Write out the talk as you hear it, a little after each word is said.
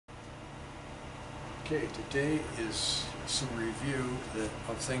Okay, today is some review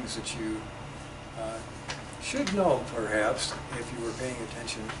of things that you should know, perhaps, if you were paying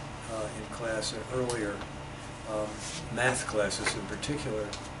attention in class earlier, math classes in particular.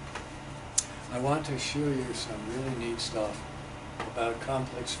 I want to show you some really neat stuff about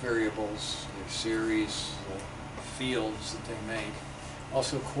complex variables, their series, the fields that they make.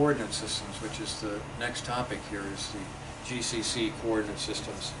 Also coordinate systems, which is the next topic here, is the GCC coordinate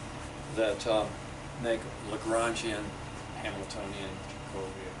systems that make Lagrangian, Hamiltonian,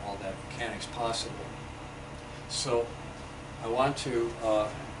 Jacobian, all that mechanics possible. So I want to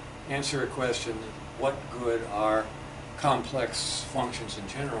answer a question: what good are complex functions in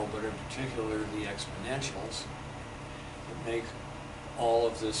general, but in particular the exponentials, that make all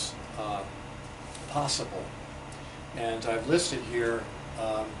of this possible? And I've listed here,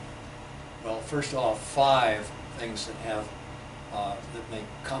 well, first off, 5 things that have that make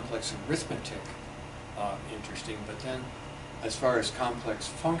complex arithmetic interesting. But then, as far as complex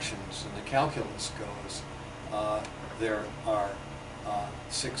functions and the calculus goes, there are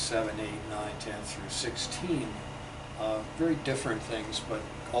 6, 7, 8, 9, 10 through 16 very different things, but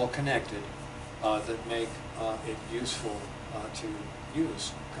all connected, that make it useful to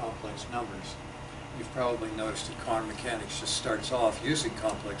use complex numbers. You've probably noticed that quantum mechanics just starts off using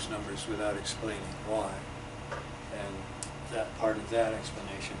complex numbers without explaining why. And that part of that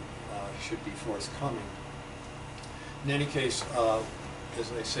explanation should be forthcoming. In any case,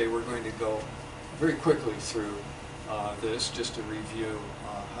 as I say, we're going to go very quickly through this just to review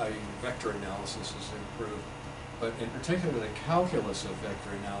how vector analysis is improved. But in particular, the calculus of vector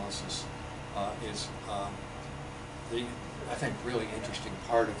analysis is the, I think, really interesting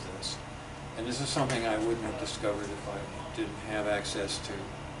part of this. And this is something I wouldn't have discovered if I didn't have access to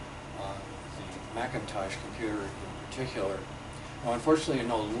the Macintosh computer in particular. Now, unfortunately,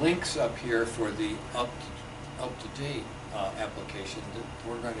 no links up here for the up-to-date application.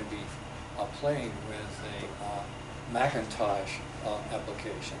 We're going to be playing with a Macintosh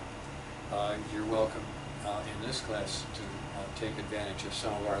application. You're welcome in this class to take advantage of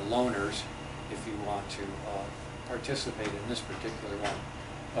some of our loaners if you want to participate in this particular one.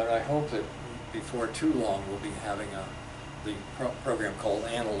 But I hope that before too long we'll be having the program called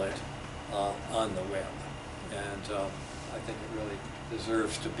Analyt on the web. And I think it really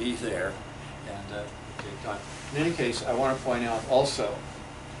deserves to be there and take time. In any case, I want to point out also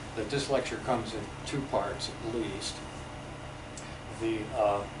that this lecture comes in 2 parts at least. The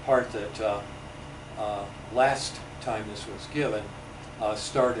part that last time this was given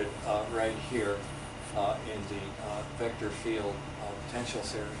started right here in the vector field potential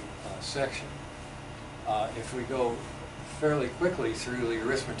theory section. If we go fairly quickly through the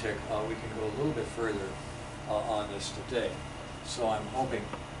arithmetic, we can go a little bit further on this today. So I'm hoping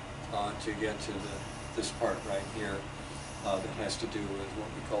to get to this part right here that has to do with what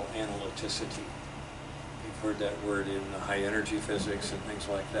we call analyticity. You've heard that word in high energy physics and things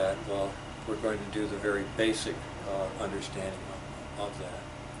like that. Well, we're going to do the very basic understanding of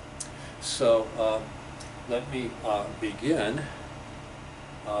that. So let me begin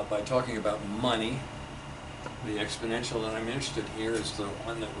by talking about money. The exponential that I'm interested here is the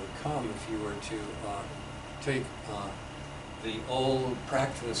one that would come if you were to take the old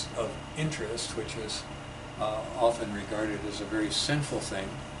practice of interest, which is often regarded as a very sinful thing,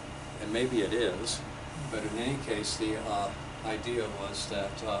 and maybe it is, but in any case the idea was that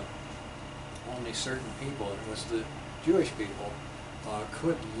only certain people, it was the Jewish people,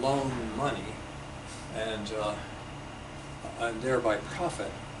 could loan money and thereby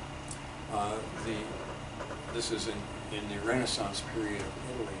profit. This is in the Renaissance period of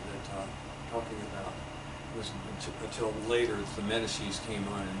Italy that I'm talking about. It was until later the Medicis came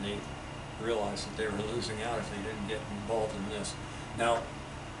on and they realized that they were losing out if they didn't get involved in this. Now,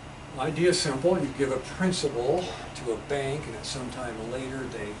 the idea is simple. You give a principal to a bank, and at some time later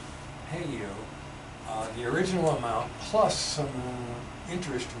they pay you the original amount plus some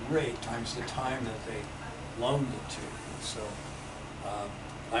interest rate times the time that they loaned it to you. So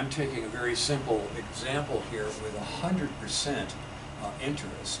I'm taking a very simple example here with 100%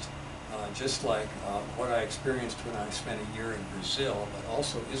 interest, just like what I experienced when I spent a year in Brazil, but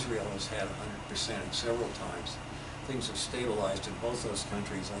also Israel has had 100% several times. Things have stabilized in both those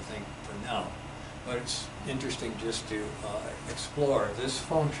countries, I think, for now. But it's interesting just to explore this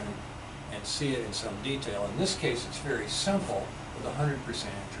function and see it in some detail. In this case, it's very simple. With 100%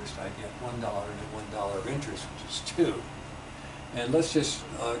 interest, I get $1 and $1 of interest, which is 2. And let's just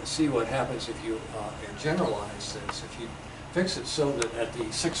see what happens if you generalize this. If you fix it so that at the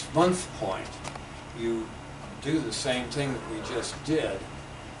 6th-month point, you do the same thing that we just did,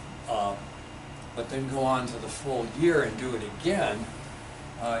 but then go on to the full year and do it again,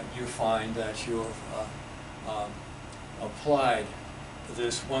 you find that you have applied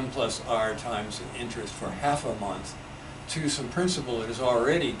this 1 plus r times the interest for half a month to some principal that is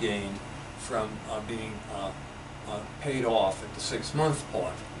already gained from being paid off at the 6-month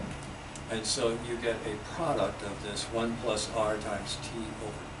point. And so you get a product of this 1 plus r times t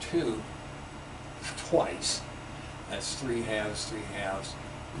over 2 twice. That's 3 halves, 3 halves,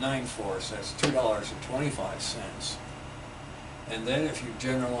 9/4, that's $2.25. And then if you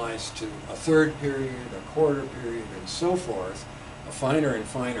generalize to a third period, a quarter period, and so forth, a finer and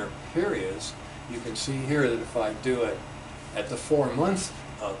finer periods, you can see here that if I do it at the 4-month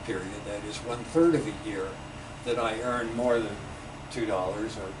period, that is 1/3 of a year, that I earn more than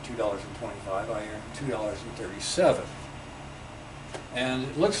 $2 or $2.25, I earn $2.37. And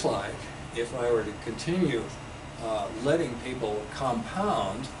it looks like if I were to continue letting people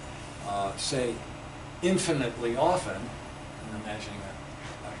compound, say, infinitely often, I'm imagining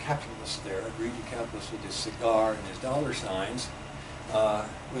a capitalist there, a greedy capitalist with his cigar and his dollar signs,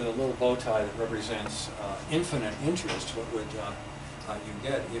 with a little bow tie that represents infinite interest, what would you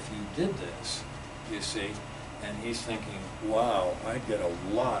get if you did this, you see? And he's thinking, wow, I'd get a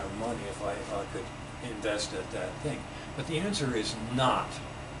lot of money if I could invest at that thing. But the answer is not.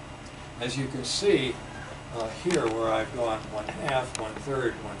 As you can see here, where I've gone 1/2,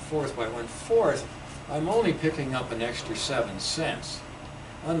 1/3, 1/4, by 1/4, I'm only picking up an extra 7 cents,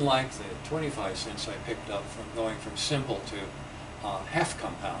 unlike the 25 cents I picked up from going from simple to half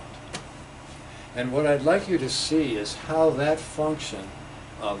compound. And what I'd like you to see is how that function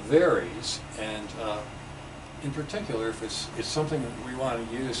varies, and in particular, if it's something that we want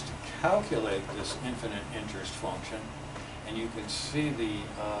to use to calculate this infinite interest function, and you can see the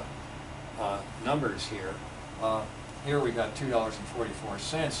numbers here. Here we got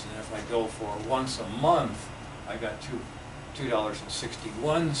 $2.44, and if I go for once a month, I got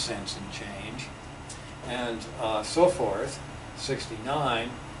 $2.61 and change, and so forth,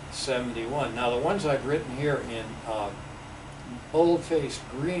 69, 71. Now the ones I've written here in bold-faced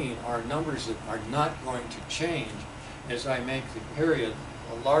green are numbers that are not going to change as I make the period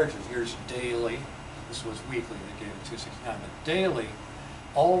larger. Here's daily. This was weekly that gave it 269, but daily,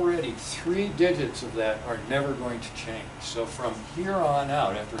 already 3 digits of that are never going to change. So from here on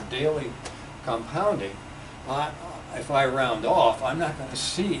out, after daily compounding, if I round off, I'm not going to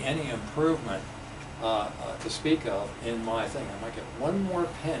see any improvement to speak of in my thing. I might get 1 more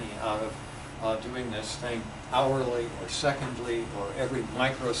penny out of doing this thing hourly or secondly or every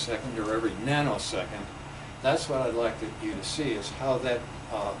microsecond or every nanosecond. That's what I'd like you to see, is how that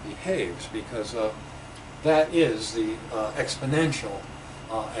behaves, because that is the exponential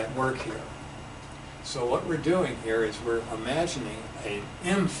at work here. So what we're doing here is we're imagining an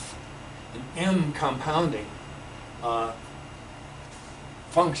M compounding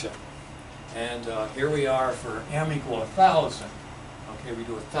function. And here we are for M equal 1,000. Okay, we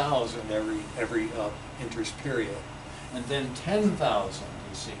do 1,000 every interest period. And then 10,000,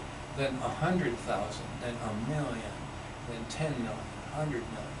 you see. Then 100,000, then 1,000,000, then 10 million, 100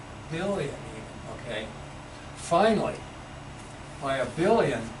 million, billion even, okay? Finally, by a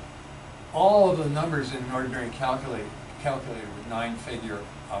billion, all of the numbers in an ordinary calculator with 9-figure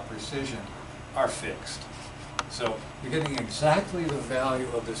precision are fixed. So you're getting exactly the value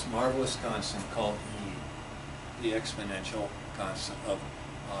of this marvelous constant called E, the exponential constant of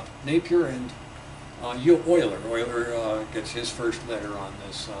Napier and Euler. Euler gets his first letter on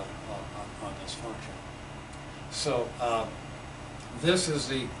this function. So this is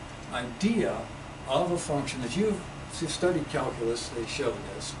the idea of a function that you've studied calculus. They showed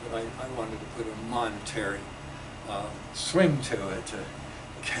this, but I wanted to put a monetary swing to it to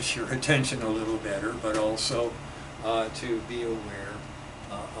catch your attention a little better, but also to be aware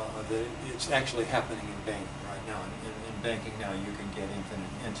that it's actually happening in banking right now. In banking now, you can get infinite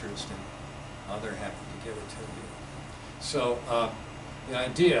interest, and they're happy to give it to you. So the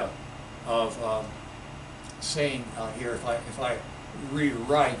idea of saying here, if I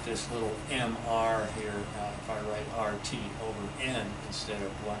rewrite this little mr here, if I write rt over n instead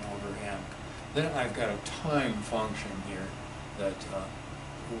of 1 over m, then I've got a time function here that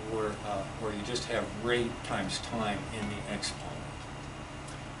where you just have rate times time in the exponent.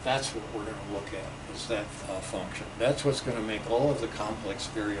 That's what we're going to look at, is that function. That's what's going to make all of the complex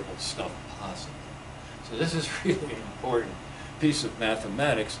variable stuff possible. So this is really an important piece of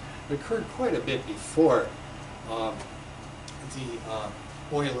mathematics. It occurred quite a bit before the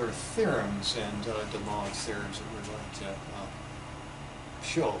Euler theorems and de Moivre's theorems that we're going to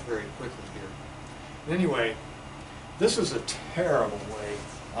show very quickly here. Anyway, this is a terrible way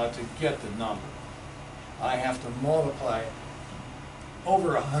to get the number. I have to multiply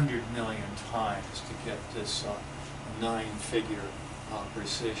over 100 million times to get this 9-figure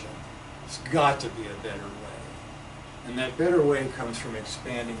precision. It's got to be a better way. And that better way comes from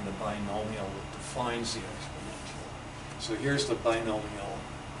expanding the binomial that defines the exponential. So here's the binomial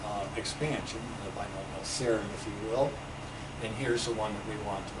expansion, the binomial theorem, if you will. And here's the one that we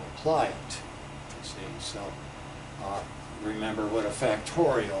want to apply it to. See, so remember what a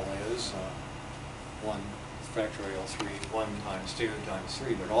factorial is. 1 factorial 3, 1 times 2 times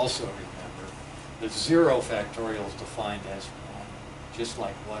 3, but also remember that 0 factorial is defined as 1, just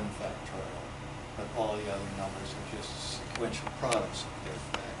like 1 factorial, but all the other numbers are just sequential products of their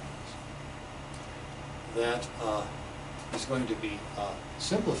factors. That is going to be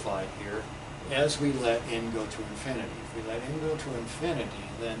simplified here as we let n go to infinity. If we let n go to infinity,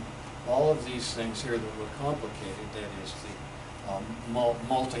 then all of these things here that were complicated, that is the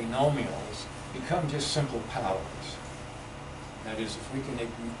multinomials, become just simple powers. That is,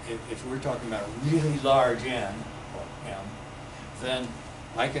 if we're talking about a really large n, or m, then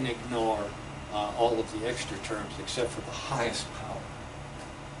I can ignore all of the extra terms except for the highest power.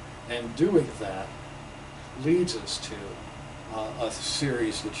 And doing that leads us to a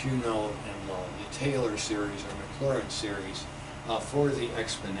series that you know and love, the Taylor series or Maclaurin series for the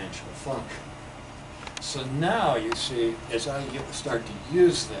exponential function. So now you see, as I start to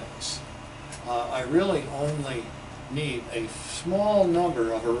use this, I really only need a small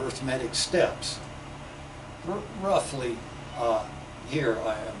number of arithmetic steps. Roughly, here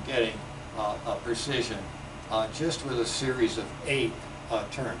I am getting a precision just with a series of 8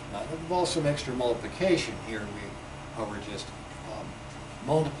 terms. Now, there involves some extra multiplication here. We're just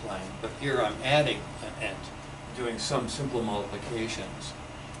multiplying, but here I'm adding and doing some simple multiplications.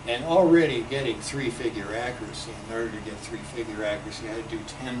 And already getting 3-figure accuracy. In order to get 3-figure accuracy, I had to do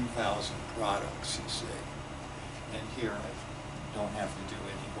 10,000 products, you see. And here I don't have to do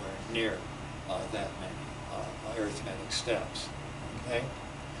anywhere near that many arithmetic steps. Okay?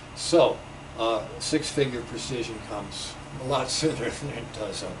 So, 6-figure precision comes a lot sooner than it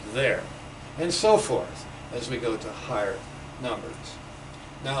does up there. And so forth, as we go to higher numbers.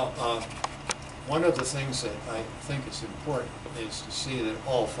 Now, one of the things that I think is important is to see that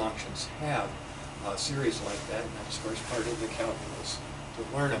all functions have a series like that, and that's of course part of the calculus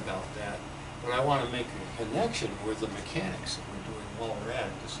to learn about that. But I want to make a connection with the mechanics that we're doing while we're at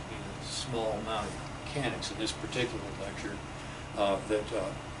it. This will be a small amount of mechanics in this particular lecture that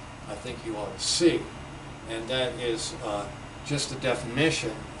I think you ought to see, and that is just the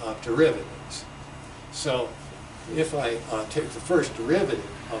definition of derivatives. So if I take the first derivative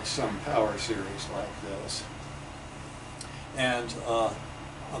of some power series like this and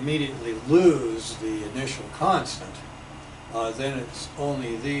immediately lose the initial constant, then it's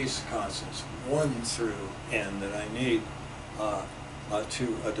only these constants, 1 through n, that I need to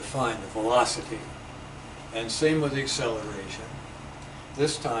define the velocity. And same with the acceleration.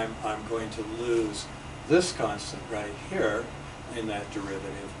 This time I'm going to lose this constant right here in that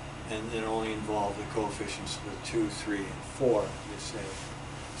derivative, and then only involve the coefficients with 2, 3, and 4, you see.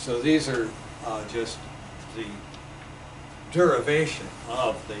 So these are just the derivation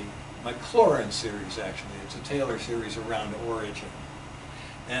of the Maclaurin series, actually. It's a Taylor series around origin.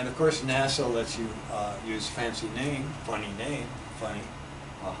 And of course NASA lets you use funny name,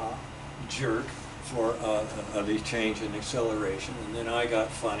 jerk, for the change in acceleration. And then I got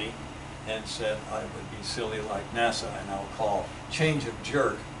funny and said I would be silly like NASA, and I'll call change of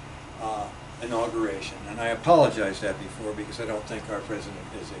jerk inauguration. And I apologized that before because I don't think our president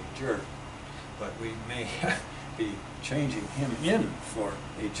is a jerk. But we may be changing him in for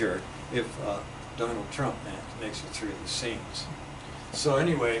a jerk if Donald Trump makes it through the scenes. So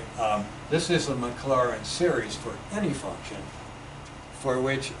anyway, this is a Maclaurin series for any function for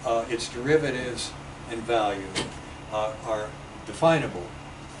which its derivatives and value are definable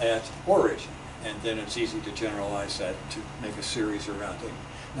at origin. And then it's easy to generalize that to make a series around it.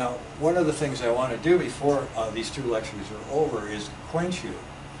 Now, one of the things I want to do before these 2 lectures are over is acquaint you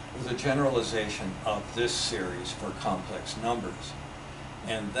with a generalization of this series for complex numbers.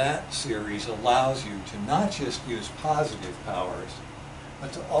 And that series allows you to not just use positive powers,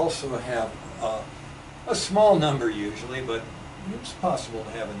 but to also have a small number usually, but it's possible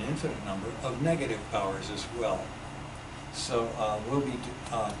to have an infinite number of negative powers as well. So we'll be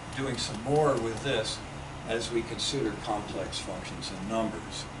doing some more with this as we consider complex functions and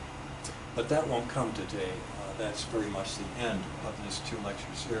numbers. But that won't come today. That's very much the end of this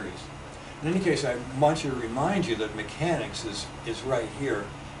 2-lecture series. In any case, I want to remind you that mechanics is right here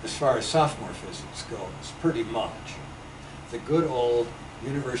as far as sophomore physics goes, pretty much. The good old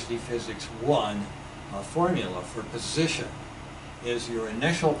University Physics 1 formula for position is your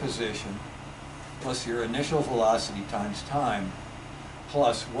initial position plus your initial velocity times time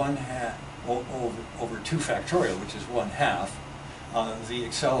plus 1/2 over 2 factorial, which is 1/2, the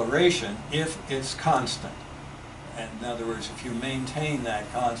acceleration if it's constant. And in other words, if you maintain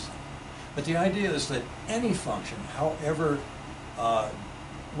that constant. But the idea is that any function, however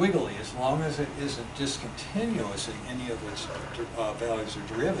wiggly, as long as it isn't discontinuous in any of its values or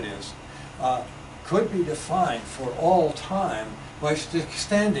derivatives, could be defined for all time by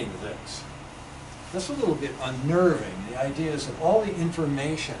extending this. That's a little bit unnerving. The idea is that all the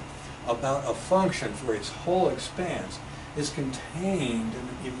information about a function for its whole expanse is contained, and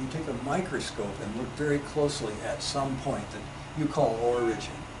if you take a microscope and look very closely at some point that you call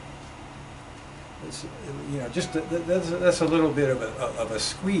origin. It's, you know, just that's a little bit of a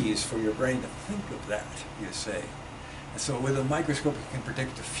squeeze for your brain to think of that, you say. And so with a microscope you can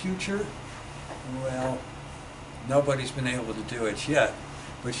predict the future. Well, nobody's been able to do it yet,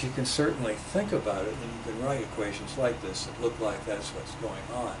 but you can certainly think about it, and you can write equations like this that look like that's what's going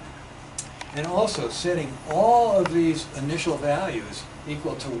on. And also setting all of these initial values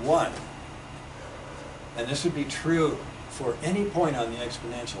equal to 1. And this would be true for any point on the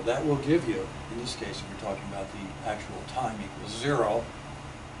exponential. That will give you, in this case, if you're talking about the actual time equals 0,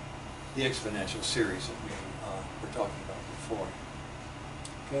 the exponential series that we were talking about before.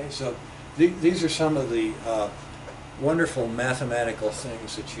 Okay, so these are some of the wonderful mathematical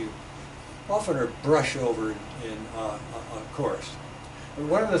things that you often are brush over in a course. But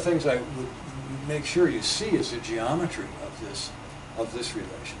one of the things I would make sure you see is the geometry of this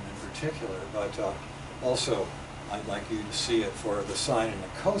relation in particular, but also I'd like you to see it for the sine and the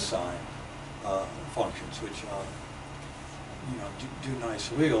cosine functions, which you know, do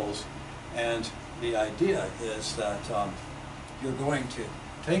nice wheels. And the idea is that you're going to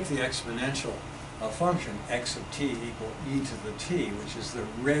take the exponential function x of t equal e to the t, which is the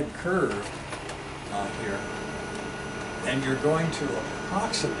red curve here, and you're going to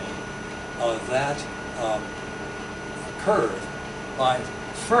approximate that curve by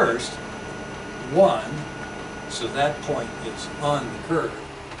first 1, so that point is on the curve,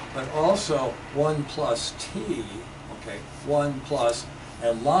 but also 1 plus t, okay, 1 plus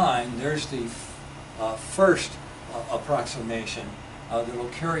a line. There's the first approximation that will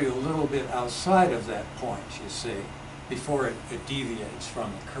carry you a little bit outside of that point, you see, before it deviates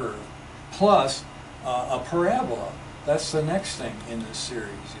from the curve, plus a parabola. That's the next thing in this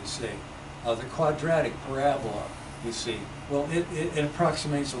series, you see. The quadratic parabola, you see. Well, it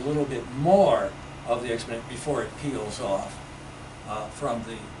approximates a little bit more of the exponent before it peels off from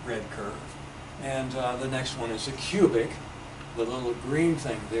the red curve. And the next one is a cubic. The little green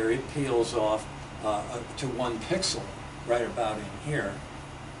thing there, it peels off to 1 pixel, right about in here.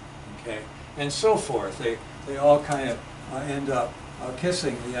 Okay, and so forth. They all kind of end up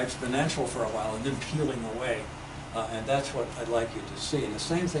kissing the exponential for a while and then peeling away. And that's what I'd like you to see. And the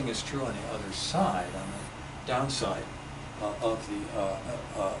same thing is true on the other side, on the downside of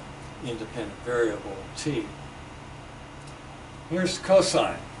the independent variable t. Here's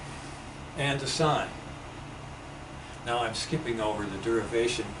cosine and the sine. Now I'm skipping over the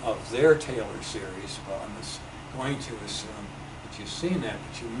derivation of their Taylor series, but I'm going to assume that you've seen that,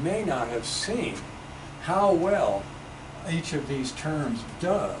 but you may not have seen how well each of these terms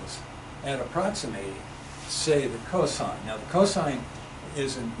does at approximating, say, the cosine. Now the cosine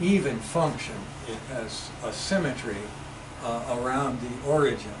is an even function. It has a symmetry around the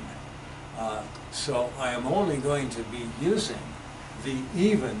origin. So I am only going to be using the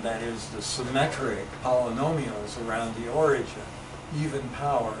even, that is the symmetric polynomials around the origin, even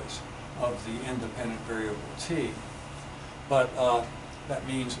powers of the independent variable t. But that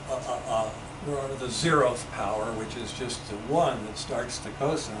means the 0th power, which is just the 1 that starts the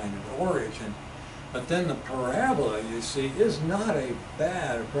cosine at origin. But then the parabola, you see, is not a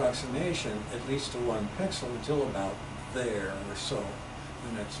bad approximation, at least to 1 pixel, until about there or so.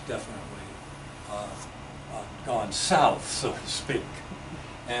 And it's definitely gone south, so to speak.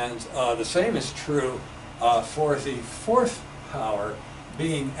 And the same is true for the 4th power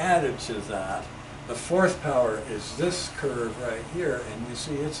being added to that. The 4th power is this curve right here, and you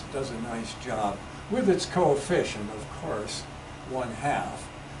see it does a nice job with its coefficient, of course,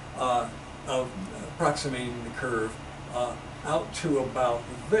 1/2, of approximating the curve out to about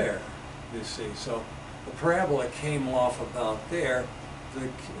there, you see. So the parabola came off about there.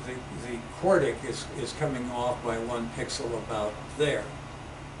 The quartic is coming off by 1 pixel about there,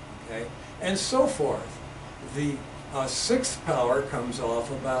 okay? And so forth. The 6th power comes off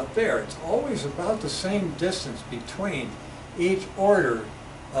about there. It's always about the same distance between each order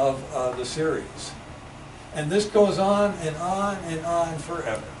of the series. And this goes on and on and on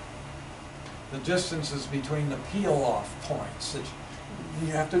forever. The distances between the peel-off points, that you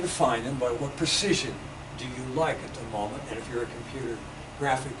have to define them by what precision do you like at the moment. And if you're a computer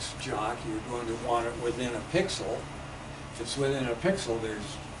graphics jock, you're going to want it within a pixel. If it's within a pixel,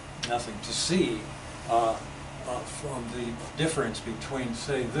 there's nothing to see from the difference between,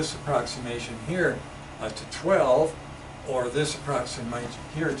 say, this approximation here to 12, or this approximation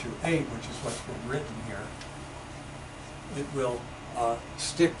here to 8, which is what's been written here. It will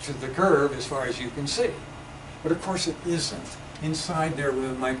stick to the curve as far as you can see. But of course it isn't. Inside there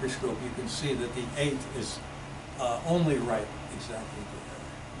with a microscope you can see that the 8 is only right exactly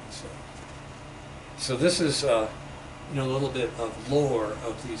there. So this is a little bit of lore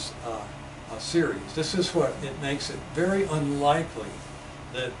of these series. This is what it makes it very unlikely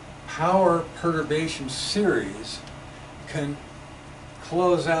that power perturbation series can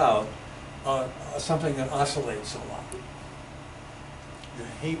close out something that oscillates a lot. You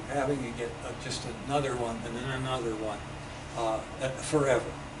hate having to get just another one and then another one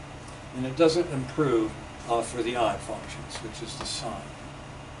forever. And it doesn't improve for the odd functions, which is the sine.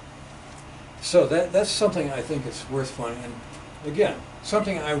 So that's something I think is worth finding. And again,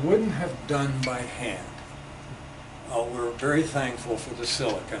 something I wouldn't have done by hand. We're very thankful for the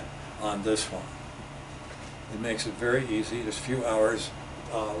silicon on this one. It makes it very easy, just a few hours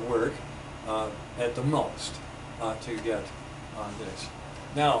work at the most to get on this.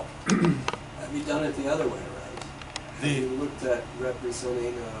 Now, have you done it the other way around? Have you looked at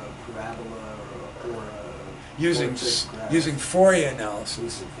representing a parabola or a using Fourier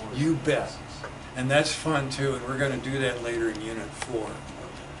analysis? You bet. And that's fun too, and we're going to do that later in Unit 4.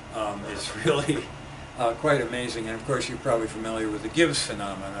 It's really quite amazing, and of course you're probably familiar with the Gibbs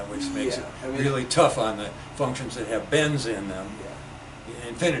phenomena, which makes it really tough on the functions that have bends in them,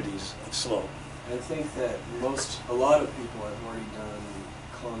 infinities of slope. I think that a lot of people have already done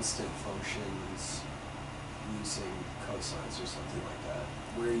constant functions using cosines or something like that,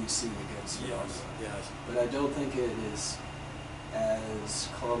 where you see the Gibbs phenomena. Yes. But I don't think it is as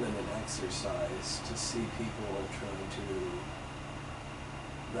common an exercise to see people trying to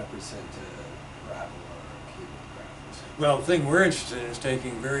represent a parabola or a cubic graph. Well, the thing we're interested in is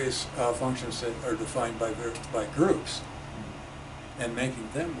taking various functions that are defined by groups and making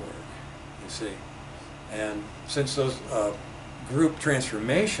them work, you see. And since those group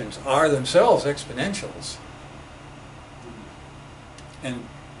transformations are themselves exponentials, and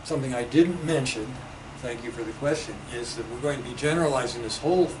something I didn't mention, thank you for the question, is that we're going to be generalizing this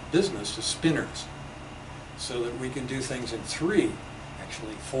whole business to spinors so that we can do things in 3,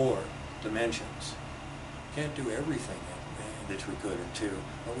 actually 4 dimensions. Can't do everything that we could in 2,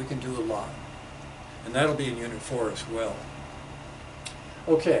 but we can do a lot. And that'll be in Unit 4 as well.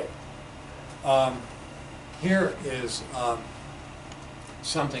 Okay. Here is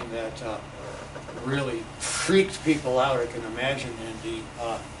something that really freaked people out, I can imagine, in the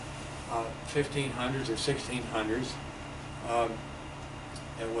 1500s or 1600s.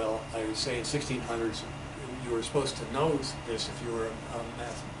 And well, I would say in 1600s you were supposed to know this if you were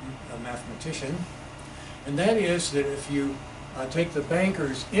a mathematician. And that is that if you take the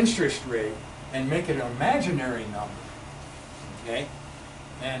banker's interest rate and make it an imaginary number, okay?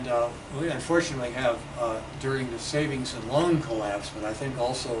 And we unfortunately have, during the savings and loan collapse, but I think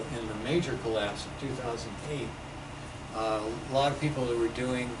also in the major collapse of 2008, a lot of people that were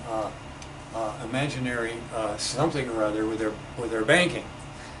doing imaginary something or other with their banking,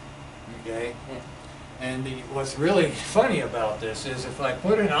 okay? And what's really funny about this is if I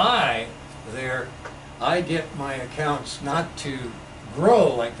put an I there, I get my accounts not to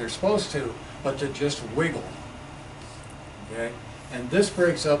grow like they're supposed to, but to just wiggle, okay? And this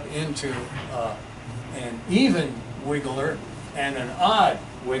breaks up into an even wiggler and an odd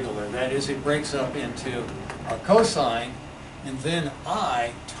wiggler. That is, it breaks up into a cosine and then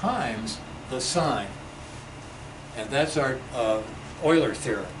I times the sine. And that's our Euler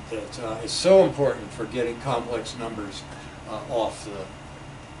theorem that is so important for getting complex numbers off the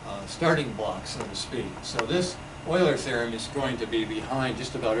starting block, so to speak. So this Euler theorem is going to be behind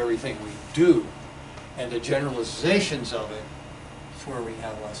just about everything we do. And the generalizations of it, where we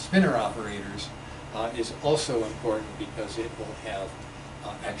have spinor operators, is also important because it will have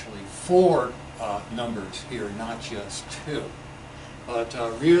actually 4 numbers here, not just 2. But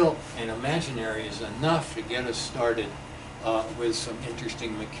real and imaginary is enough to get us started with some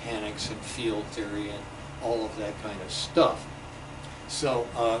interesting mechanics and field theory and all of that kind of stuff. So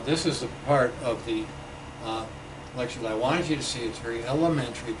this is the part of the lecture that I wanted you to see. It's very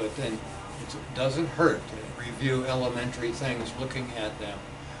elementary, but then it doesn't hurt to review elementary things, looking at them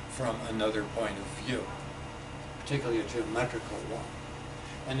from another point of view. particularly a geometrical one.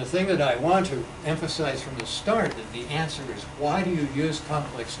 And the thing that I want to emphasize from the start, that the answer is, why do you use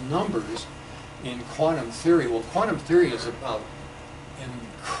complex numbers in quantum theory? Well, quantum theory is about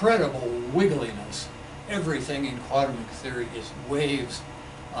incredible wiggliness. Everything in quantum theory is waves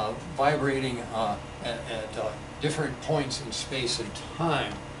vibrating at different points in space and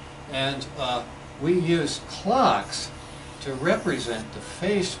time. And we use clocks to represent the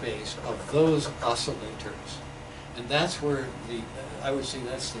phase space of those oscillators. And that's where I would say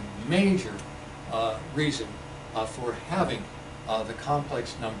that's the major reason for having the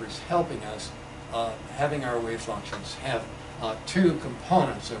complex numbers helping us, having our wave functions have two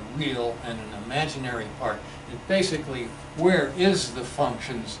components, a real and an imaginary part. And basically, where is the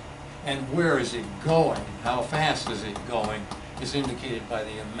functions and where is it going, how fast is it going, is indicated by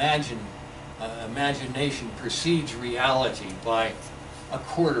the imagination precedes reality by a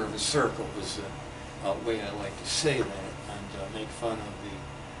quarter of a circle, is the way I like to say that, and make fun of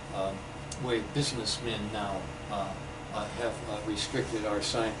the way businessmen now have restricted our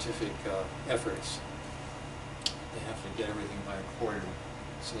scientific efforts. They have to get everything by a quarter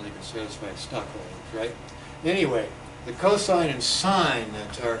so they can satisfy stockholders, right? Anyway, the cosine and sine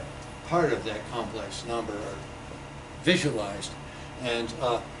that are part of that complex number are visualized, and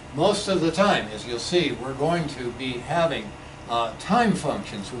most of the time, as you'll see, we're going to be having time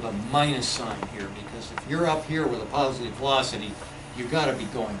functions with a minus sign here, because if you're up here with a positive velocity, you've got to be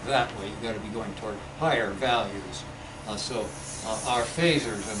going that way. You've got to be going toward higher values. So our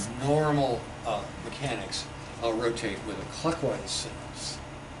phasors of normal mechanics rotate with a clockwise sense.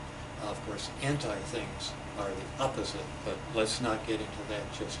 Of course, anti-things are the opposite, but let's not get into that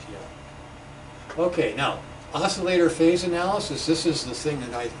just yet. Okay, now, oscillator phase analysis, this is the thing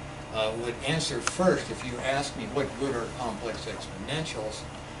that I would answer first if you ask me what good are complex exponentials.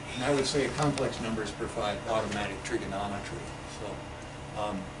 And I would say complex numbers provide automatic trigonometry.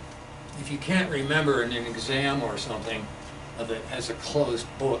 So if you can't remember in an exam or something that has a closed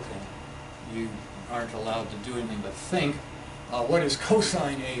book and you aren't allowed to do anything but think, what is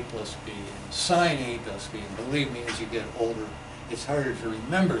cosine A plus B and sine A plus B? And believe me, as you get older, it's harder to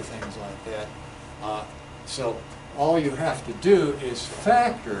remember things like that. So all you have to do is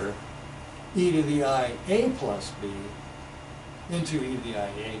factor e to the I A plus B into e to the I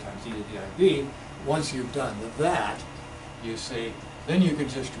A times e to the I B. Once you've done that, you say, then you can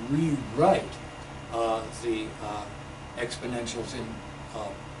just rewrite the exponentials in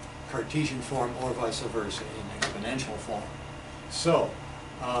Cartesian form or vice versa in exponential form. So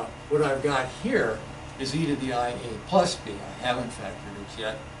what I've got here is e to the I A plus B. I haven't factored it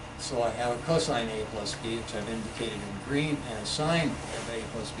yet. So I have a cosine A plus B, which I've indicated in green, and a sine of A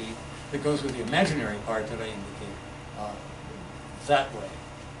plus B that goes with the imaginary part that I indicate that way,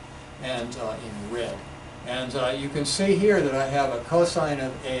 and in red. And you can see here that I have a cosine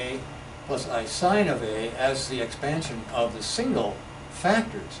of A plus I sine of A as the expansion of the single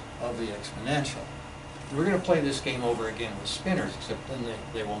factors of the exponential. We're going to play this game over again with spinors, except then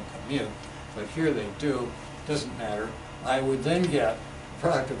they won't commute. But here they do. Doesn't matter. I would then get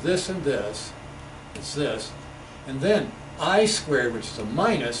product of this and this, it's this, and then I squared, which is a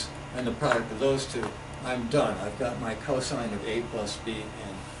minus, and the product of those two, I'm done. I've got my cosine of A plus B,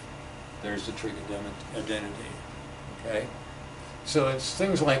 and there's the trig identity, okay? So it's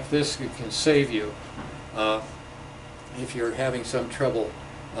things like this that can save you if you're having some trouble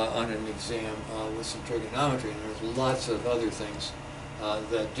on an exam with some trigonometry, and there's lots of other things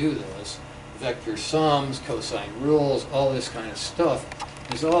that do this. Vector sums, cosine rules, all this kind of stuff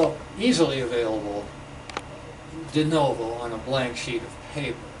is all easily available de novo on a blank sheet of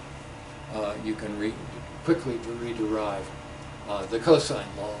paper. You can quickly rederive the cosine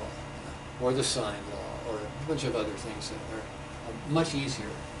law or the sine law or a bunch of other things that are much easier,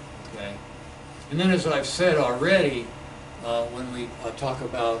 okay? And then, as I've said already, when we talk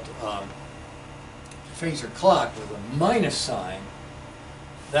about phasor clock with a minus sign,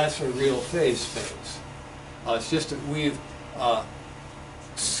 that's a real phase space. It's just that we've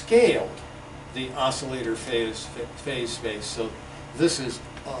scaled the oscillator phase space. So this is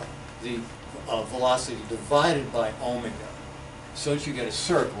the velocity divided by omega, so that you get a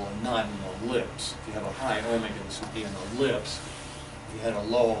circle and not an ellipse. If you have a high omega, this would be an ellipse. If you had a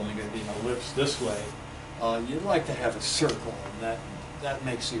low omega, it'd be an ellipse this way. You'd like to have a circle, and that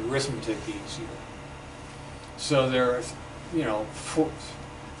makes the arithmetic easier. So there are, you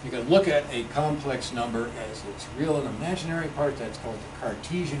can look at a complex number as its real and imaginary part, that's called the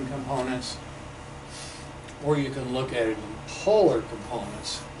Cartesian components, or you can look at it in polar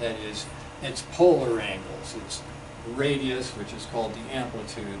components, that is, its polar angles, its radius, which is called the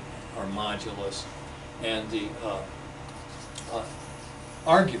amplitude or modulus, and the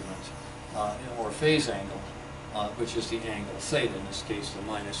argument, or phase angle, which is the angle theta, in this case the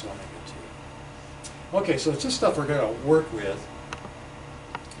minus omega t. Okay, so it's just stuff we're going to work with.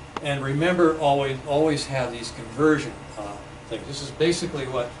 And remember, always have these conversion things. This is basically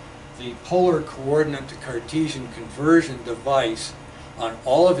what the polar coordinate to Cartesian conversion device on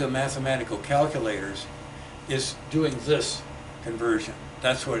all of the mathematical calculators is doing this conversion.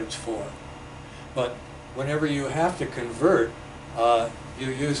 That's what it's for. But whenever you have to convert, you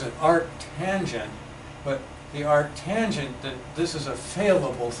use an arctangent, but the arctangent, this is a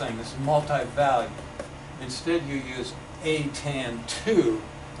failable thing. This is multi-value. Instead, you use a tan 2.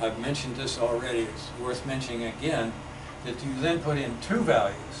 I've mentioned this already. It's worth mentioning again, that you then put in two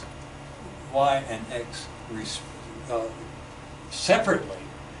values, y and x, separately,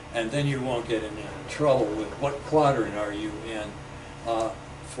 and then you won't get in any trouble with what quadrant are you in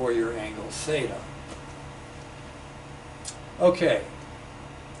for your angle theta. Okay.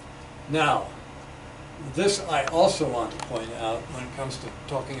 Now, this I also want to point out when it comes to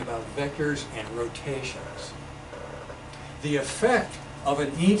talking about vectors and rotations. The effect of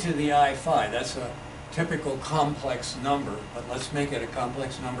an e to the I phi, that's a typical complex number, but let's make it a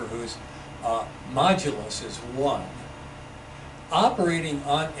complex number whose modulus is 1. Operating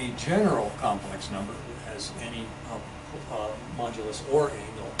on a general complex number that has any modulus or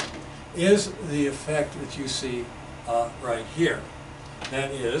angle is the effect that you see right here.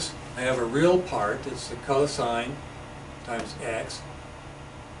 That is, I have a real part that's the cosine times x.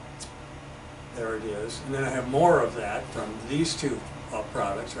 There it is. And then I have more of that from these two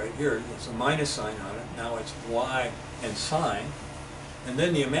products right here. There's a minus sign on it. Now it's y and sine. And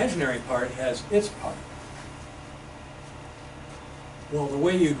then the imaginary part has its part. Well, the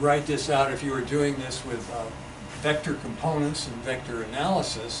way you'd write this out if you were doing this with vector components and vector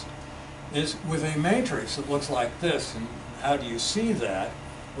analysis is with a matrix that looks like this. And how do you see that?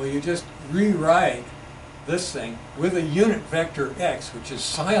 Well, you just rewrite this thing with a unit vector x, which is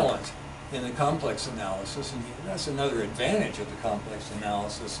silent in the complex analysis. And that's another advantage of the complex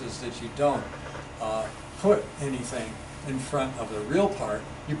analysis, is that you don't put anything in front of the real part.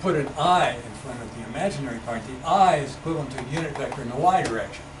 You put an I in front of the imaginary part. The I is equivalent to a unit vector in the y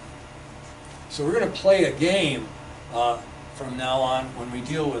direction. So we're going to play a game from now on when we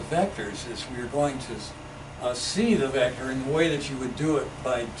deal with vectors, is we're going to see the vector in the way that you would do it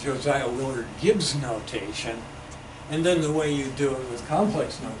by Josiah Willard Gibbs notation, and then the way you do it with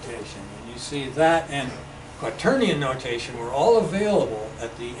complex notation. And you see that and quaternion notation were all available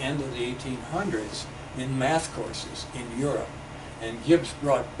at the end of the 1800s in math courses in Europe. And Gibbs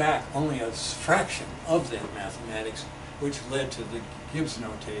brought back only a fraction of that mathematics, which led to the Gibbs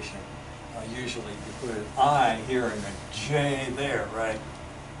notation. Usually you put an I here and a J there, right?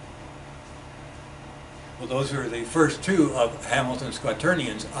 Well, those are the first two of Hamilton's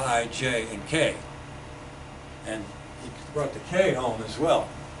quaternions, I, J, and K. And he brought the K home as well.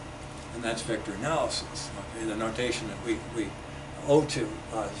 And that's vector analysis, okay, the notation that we owe to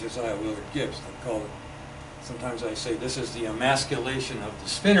Josiah Willard Gibbs. They call it, sometimes I say, this is the emasculation of the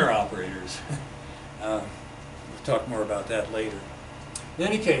spinor operators. We'll talk more about that later. In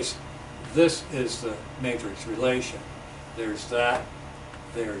any case, this is the matrix relation. There's that,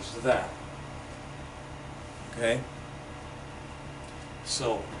 there's that. Okay?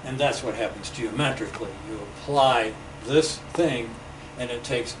 So, and that's what happens geometrically. You apply this thing, and it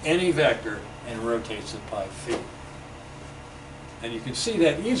takes any vector and rotates it by phi. And you can see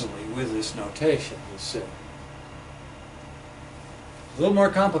that easily with this notation, this sig. A little more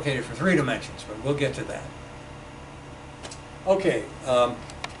complicated for 3 dimensions, but we'll get to that. Okay, I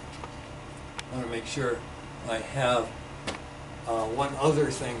want to make sure I have one other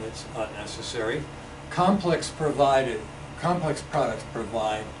thing that's necessary. Complex products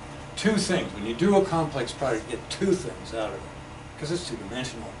provide two things. When you do a complex product, you get two things out of it, because it's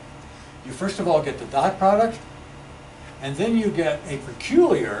two-dimensional. You first of all get the dot product, and then you get a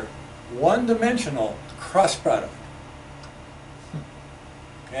peculiar one-dimensional cross product.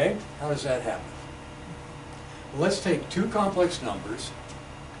 Okay? How does that happen? Well, let's take two complex numbers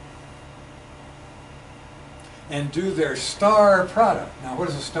and do their star product. Now, what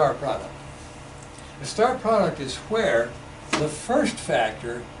is a star product? The star product is where the first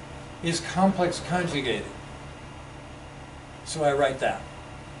factor is complex conjugated. So I write that.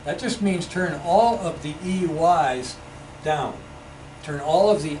 That just means turn all of the EY's down. Turn all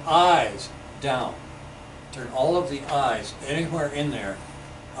of the I's down. Turn all of the I's anywhere in there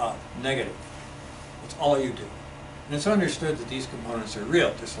negative. That's all you do. And it's understood that these components are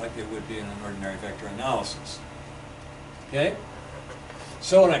real, just like they would be in an ordinary vector analysis. Okay?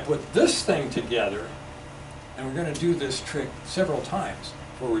 So when I put this thing together, and we're going to do this trick several times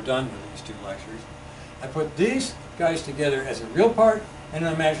before we're done with these 2 lectures. I put these guys together as a real part and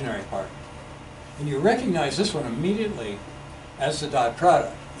an imaginary part. And you recognize this one immediately as the dot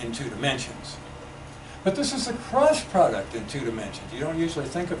product in 2 dimensions. But this is a cross product in 2 dimensions. You don't usually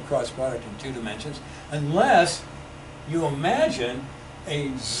think of cross product in 2 dimensions unless you imagine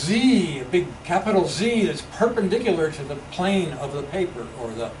a Z, a big capital Z that's perpendicular to the plane of the paper or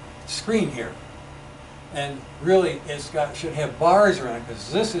the screen here. And really should have bars around it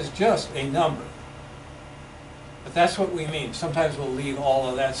because this is just a number. But that's what we mean. Sometimes we'll leave all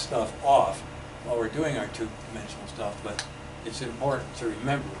of that stuff off while we're doing our 2-dimensional stuff, but it's important to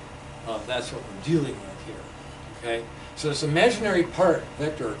remember that's what we're dealing with here. Okay? So this imaginary part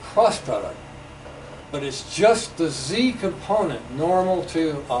vector or cross product, but it's just the Z component normal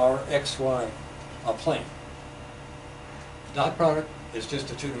to our XY plane. Dot product is just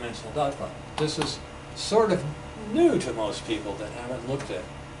a 2-dimensional dot product. This is sort of new to most people that haven't looked at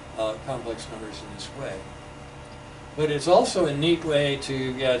complex numbers in this way. But it's also a neat way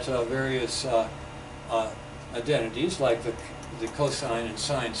to get various identities, like the cosine and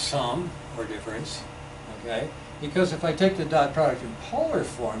sine sum or difference. Okay? Because if I take the dot product in polar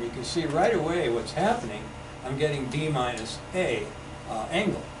form, you can see right away what's happening. I'm getting b minus a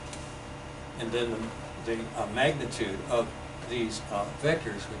angle. And then the magnitude of these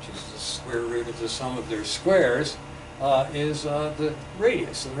vectors, which is the square root of the sum of their squares, is the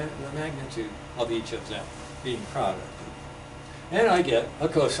radius, the magnitude of each of them being product. And I get a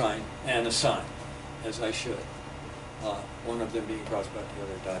cosine and a sine, as I should. One of them being crossed by the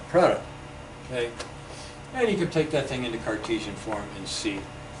other dot product. Okay? And you can take that thing into Cartesian form and see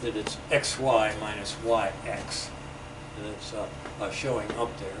that it's xy minus yx. And it's showing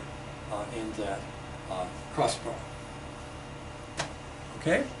up there in that cross product.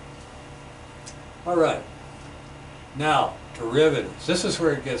 Okay? All right. Now, derivatives. This is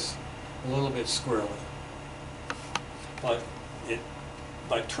where it gets a little bit squirrely. But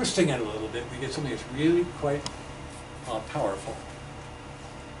by twisting it a little bit, we get something that's really quite powerful.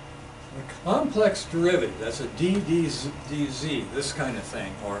 A complex derivative, that's a dz, this kind of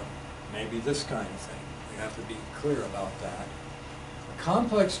thing, or maybe this kind of thing. We have to be clear about that. A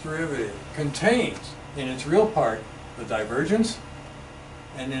complex derivative contains, in its real part, the divergence,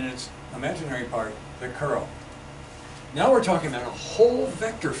 and in its imaginary part, the curl. Now we're talking about a whole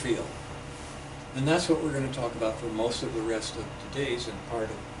vector field. And that's what we're going to talk about for most of the rest of today's and part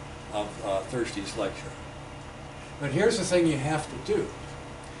of Thursday's lecture. But here's the thing you have to do.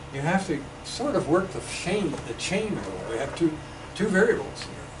 You have to sort of work the chain rule. We have two variables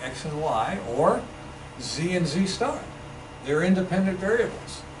here, x and y, or z and z star. They're independent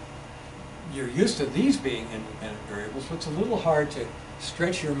variables. You're used to these being independent variables. What's a little hard to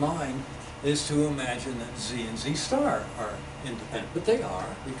stretch your mind is to imagine that z and z star are independent. But they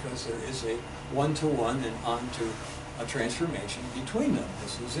are, because there is a one-to-one and onto a transformation between them.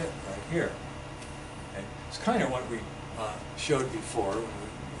 This is it right here. Okay? It's kind of what we showed before when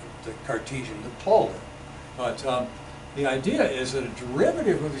the Cartesian, the polar. But the idea is that a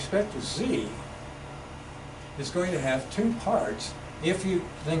derivative with respect to z is going to have 2 parts if you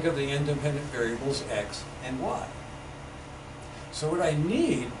think of the independent variables x and y. So what I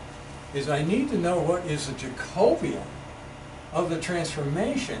need is I need to know what is the Jacobian of the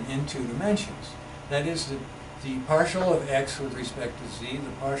transformation in 2 dimensions. That is the partial of x with respect to z,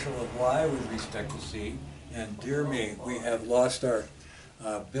 the partial of y with respect to z, and dear me, we have lost our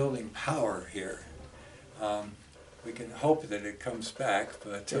building power here. We can hope that it comes back,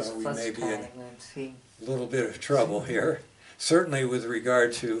 but we may be in a little bit of trouble here. Certainly with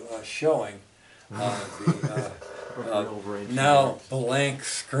regard to showing the now blank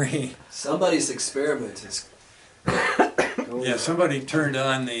screen. Somebody's experiment is Yeah, somebody turned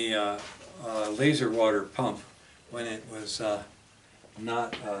on the laser water pump when it was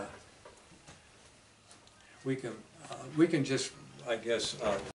not. We can just, I guess.